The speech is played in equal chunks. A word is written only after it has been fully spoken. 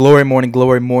Glory, morning,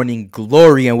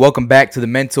 glory, and welcome back to the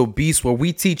Mental Beast, where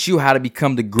we teach you how to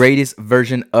become the greatest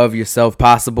version of yourself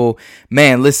possible.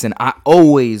 Man, listen, I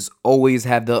always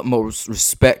have the utmost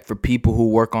respect for people who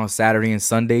work on Saturday and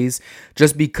Sundays,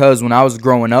 just because when I was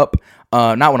growing up,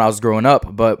 not when I was growing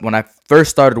up, but when I first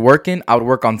started working, I would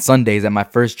work on Sundays at my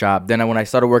first job. Then when I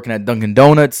started working at Dunkin'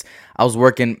 Donuts, I was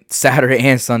working Saturday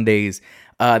and Sundays.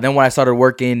 Then when I started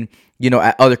working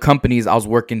at other companies, I was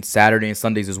working Saturday and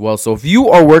Sundays as well. So if you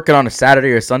are working on a Saturday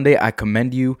or Sunday, I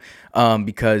commend you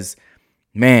because,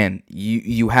 man,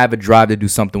 you have a drive to do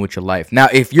something with your life. Now,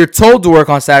 if you're told to work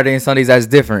on Saturday and Sundays, that's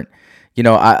different.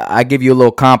 I give you a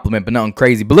little compliment, but nothing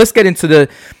crazy. But let's get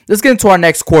into our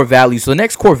next core value. So the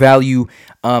next core value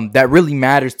that really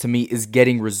matters to me is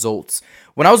getting results.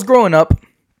 When I was growing up,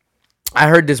 I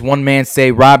heard this one man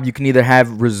say, Rob, you can either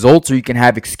have results or you can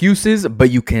have excuses, but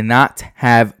you cannot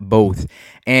have both.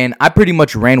 And I pretty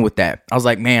much ran with that. I was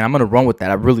like, man, I'm going to run with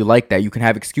that. I really like that. You can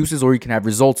have excuses or you can have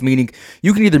results, meaning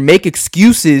you can either make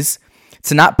excuses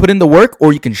to not put in the work,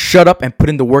 or you can shut up and put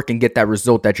in the work and get that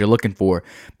result that you're looking for,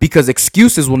 because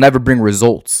excuses will never bring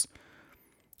results.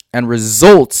 And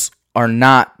results are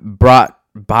not brought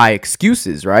by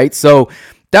excuses, right? So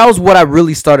that was what I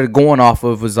really started going off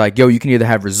of, was like, yo, you can either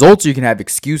have results or you can have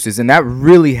excuses. And that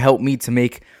really helped me to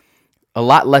make a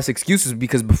lot less excuses,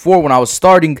 because before, when I was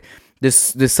starting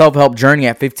this self-help journey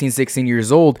at 15, 16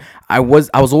 years old, I was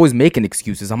always making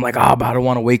excuses. I'm like, but I don't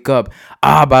want to wake up.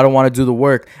 But I don't want to do the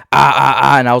work.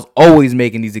 And I was always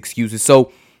making these excuses.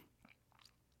 So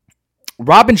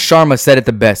Robin Sharma said it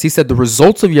the best. He said, the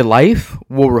results of your life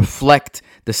will reflect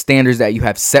the standards that you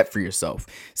have set for yourself.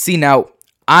 See, now,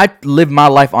 I live my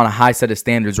life on a high set of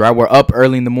standards, right? We're up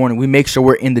early in the morning. We make sure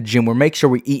we're in the gym. We make sure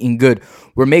we're eating good.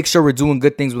 We make sure we're doing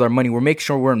good things with our money. We're making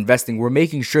sure we're investing. We're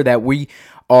making sure that we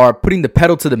are putting the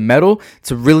pedal to the metal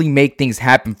to really make things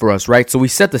happen for us, right? So we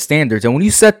set the standards. And when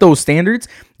you set those standards,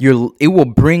 it will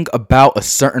bring about a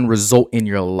certain result in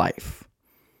your life.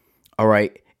 All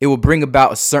right? It will bring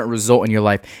about a certain result in your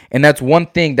life. And that's one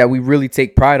thing that we really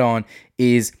take pride on,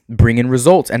 is bringing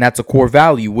results. And that's a core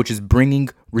value, which is bringing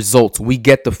results. We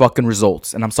get the fucking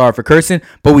results. And I'm sorry for cursing,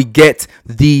 but we get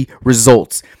the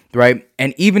results, right?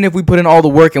 And even if we put in all the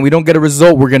work and we don't get a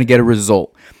result, we're going to get a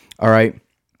result. All right.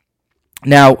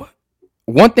 Now,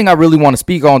 one thing I really want to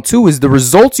speak on too is the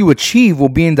results you achieve will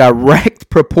be in direct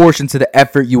proportion to the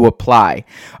effort you apply.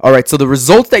 All right. So the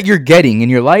results that you're getting in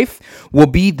your life will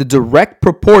be the direct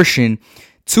proportion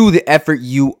to the effort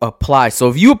you apply. So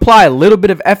if you apply a little bit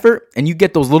of effort and you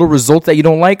get those little results that you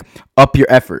don't like, up your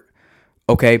effort.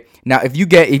 Okay. Now, if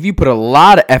you put a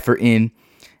lot of effort in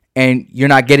and you're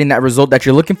not getting that result that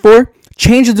you're looking for,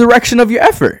 change the direction of your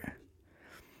effort.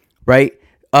 Right?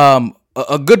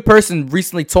 A good person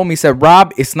recently told me, said,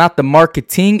 Rob, it's not the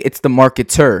marketing, it's the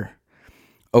marketer.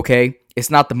 Okay? It's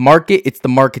not the market, it's the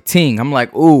marketing. I'm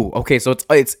like, ooh, okay, so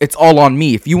it's all on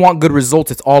me. If you want good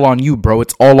results, it's all on you, bro.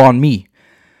 It's all on me.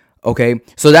 Okay,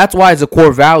 so that's why it's a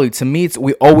core value. To me,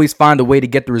 we always find a way to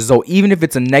get the result, even if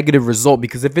it's a negative result,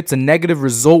 because if it's a negative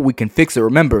result, we can fix it.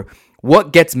 Remember,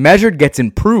 what gets measured gets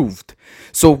improved.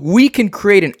 So we can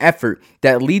create an effort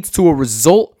that leads to a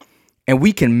result, and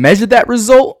we can measure that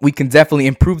result, we can definitely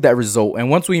improve that result.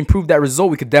 And once we improve that result,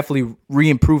 we could definitely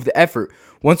re-improve the effort.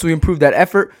 Once we improve that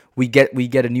effort, we get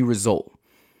a new result.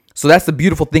 So that's the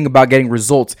beautiful thing about getting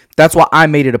results. That's why I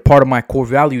made it a part of my core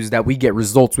values, that we get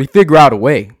results. We figure out a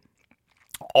way.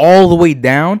 All the way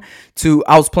down to,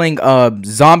 I was playing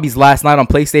Zombies last night on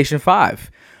PlayStation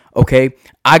 5. Okay,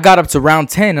 I got up to round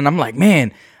 10 and I'm like,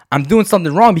 man, I'm doing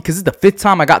something wrong, because it's the fifth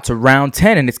time I got to round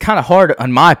 10 and it's kind of hard,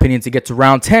 in my opinion, to get to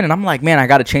round 10. And I'm like, man, I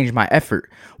got to change my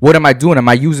effort. What am I doing? Am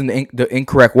I using the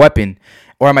incorrect weapon,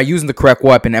 or am I using the correct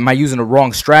weapon? Am I using the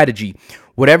wrong strategy?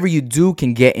 Whatever you do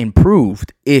can get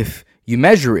improved if you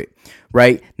measure it,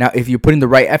 right? Now, if you're putting the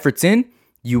right efforts in,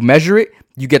 you measure it,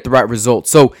 you get the right results.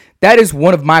 So that is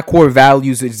one of my core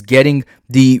values, is getting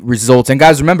the results. And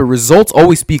guys, remember, results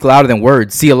always speak louder than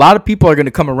words. See, a lot of people are going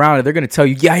to come around and they're going to tell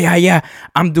you, yeah,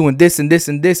 I'm doing this and this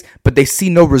and this, but they see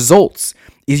no results.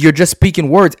 You're just speaking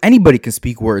words. Anybody can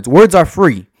speak words. Words are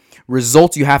free.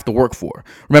 Results you have to work for.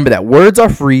 Remember that. Words are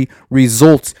free.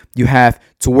 Results you have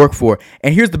to work for.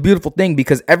 And here's the beautiful thing,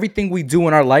 because everything we do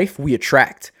in our life, we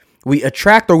attract. We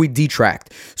attract or we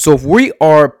detract. So if we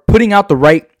are putting in the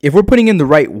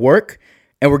right work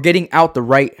and we're getting out the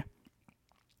right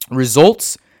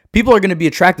results, people are going to be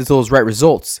attracted to those right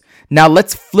results. Now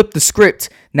let's flip the script.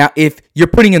 Now, if you're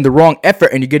putting in the wrong effort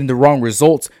and you're getting the wrong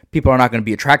results, people are not going to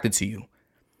be attracted to you.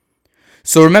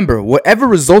 So remember, whatever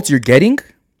results you're getting,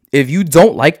 If you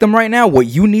don't like them right now, what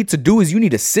you need to do is you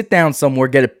need to sit down somewhere,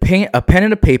 get a pen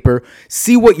and a paper,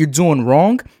 see what you're doing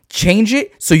wrong, change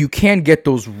it so you can get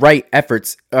those right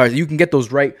efforts, you can get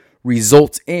those right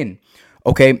results in.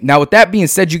 Okay, now with that being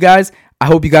said, you guys, I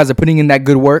hope you guys are putting in that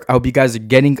good work. I hope you guys are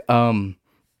getting the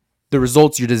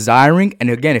results you're desiring. And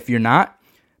again, if you're not,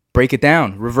 break it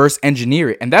down, reverse engineer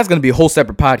it. And that's going to be a whole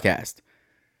separate podcast.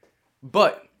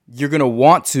 But you're going to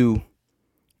want to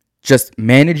just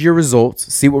manage your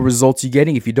results, see what results you're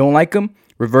getting. If you don't like them,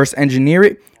 reverse engineer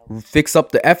it, fix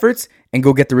up the efforts, and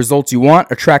go get the results you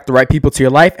want, attract the right people to your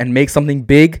life, and make something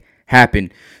big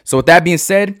happen. So with that being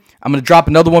said, I'm going to drop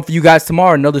another one for you guys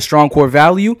tomorrow, another strong core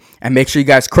value, and make sure you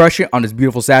guys crush it on this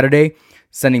beautiful Saturday.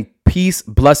 Sending peace,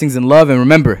 blessings, and love. And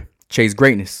remember, chase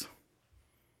greatness.